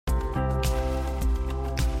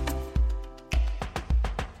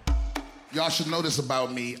Y'all should know this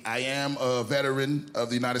about me. I am a veteran of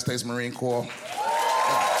the United States Marine Corps. No,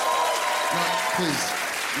 please.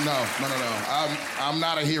 No. I'm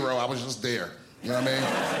not a hero. I was just there. You know what I mean?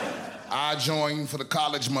 I joined for the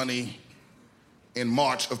college money in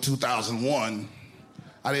March of 2001.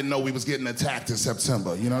 I didn't know we was getting attacked in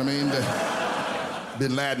September. You know what I mean?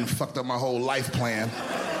 Bin Laden fucked up my whole life plan.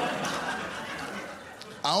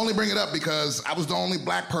 I only bring it up because I was the only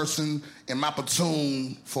black person in my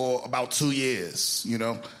platoon for about 2 years, you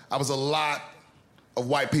know? I was a lot of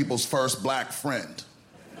white people's first black friend.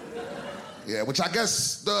 Yeah, which I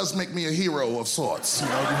guess does make me a hero of sorts, you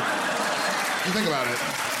know? You think about it.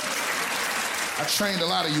 I trained a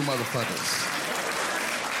lot of you motherfuckers.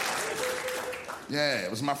 Yeah,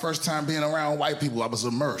 it was my first time being around white people. I was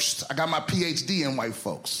immersed. I got my PhD in white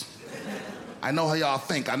folks. I know how y'all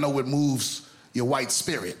think. I know what moves your white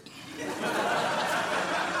spirit.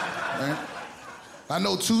 Right? I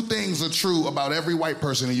know 2 things are true about every white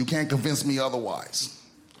person, and you can't convince me otherwise.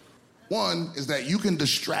 One is that you can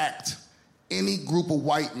distract any group of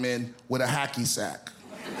white men with a hacky sack.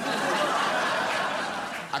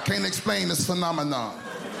 I can't explain this phenomenon.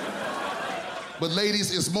 But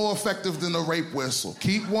ladies, it's more effective than a rape whistle.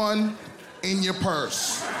 Keep one in your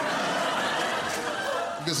purse.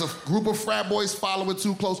 If there's a group of frat boys following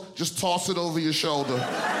too close, just toss it over your shoulder.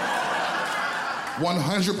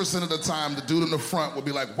 100% of the time, the dude in the front will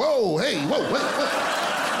be like, whoa, hey, whoa, wait.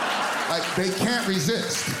 Like, they can't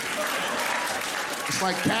resist. It's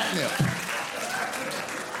like catnip.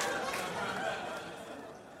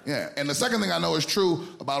 Yeah, and the second thing I know is true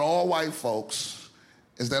about all white folks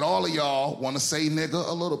is that all of y'all want to say nigga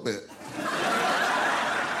a little bit.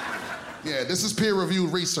 Yeah, this is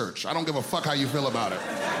peer-reviewed research. I don't give a fuck how you feel about it.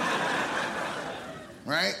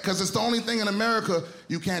 Right? Because it's the only thing in America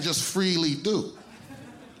you can't just freely do.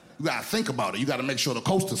 You gotta think about it. You gotta make sure the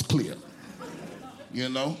coast is clear. You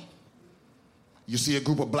know? You see a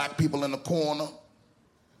group of black people in the corner,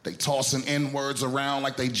 they tossing N-words around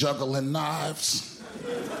like they juggling knives.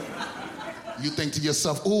 You think to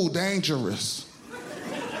yourself, ooh, dangerous.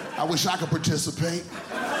 I wish I could participate.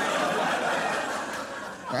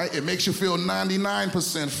 Right? It makes you feel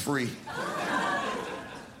 99% free.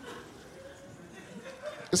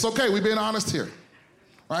 It's okay, we're being honest here.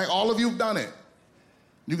 Right? All of you've done it.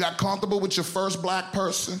 You got comfortable with your first black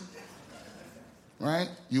person. Right?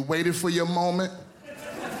 You waited for your moment.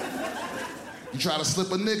 You try to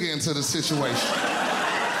slip a nigga into the situation.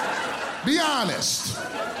 Be honest.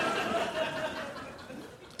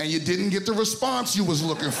 And you didn't get the response you was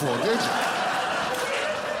looking for, did you?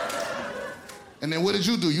 And then what did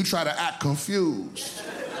you do? You try to act confused.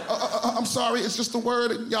 I'm sorry, it's just a word,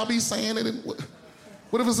 and y'all be saying it.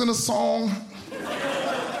 What if it's in a song?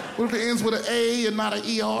 What if it ends with an A and not an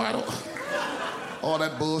ER? All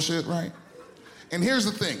that bullshit, right? And here's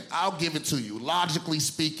the thing, I'll give it to you. Logically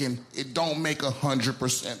speaking, it don't make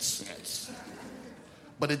 100% sense.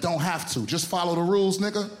 But it don't have to. Just follow the rules,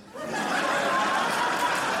 nigga.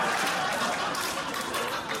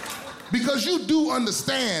 Because you do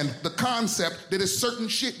understand the concept that it's certain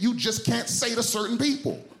shit you just can't say to certain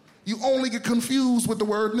people. You only get confused with the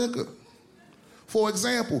word nigga. For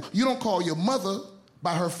example, you don't call your mother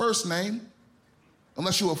by her first name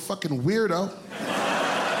unless you're a fucking weirdo.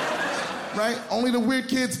 Right? Only the weird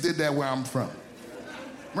kids did that where I'm from.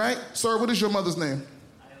 Right? Sir, what is your mother's name?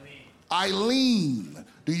 Eileen.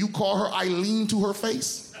 Do you call her Eileen to her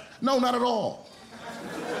face? No, not at all.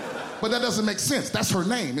 But that doesn't make sense. That's her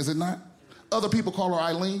name, is it not? Other people call her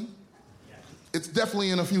Eileen. It's definitely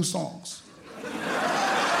in a few songs.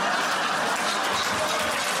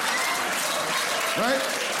 Right?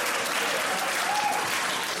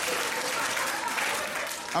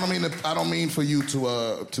 I don't mean for you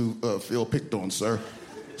to feel picked on, sir.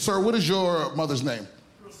 Sir, what is your mother's name?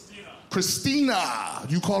 Christina. Christina.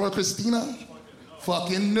 You call her Christina?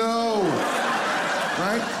 Fucking no.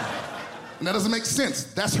 Right? And that doesn't make sense.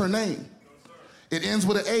 That's her name. It ends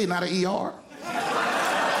with an A, not an ER.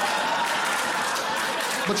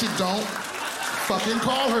 But you don't fucking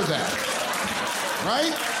call her that.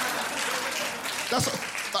 Right?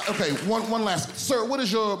 Okay, one last. Sir, what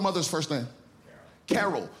is your mother's first name?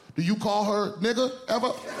 Carol. Do you call her nigga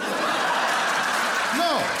ever?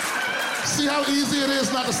 No. See how easy it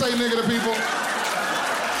is not to say nigga to people?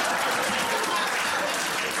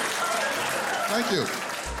 Thank you.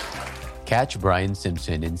 Catch Brian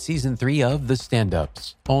Simpson in Season 3 of The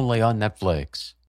Standups, only on Netflix.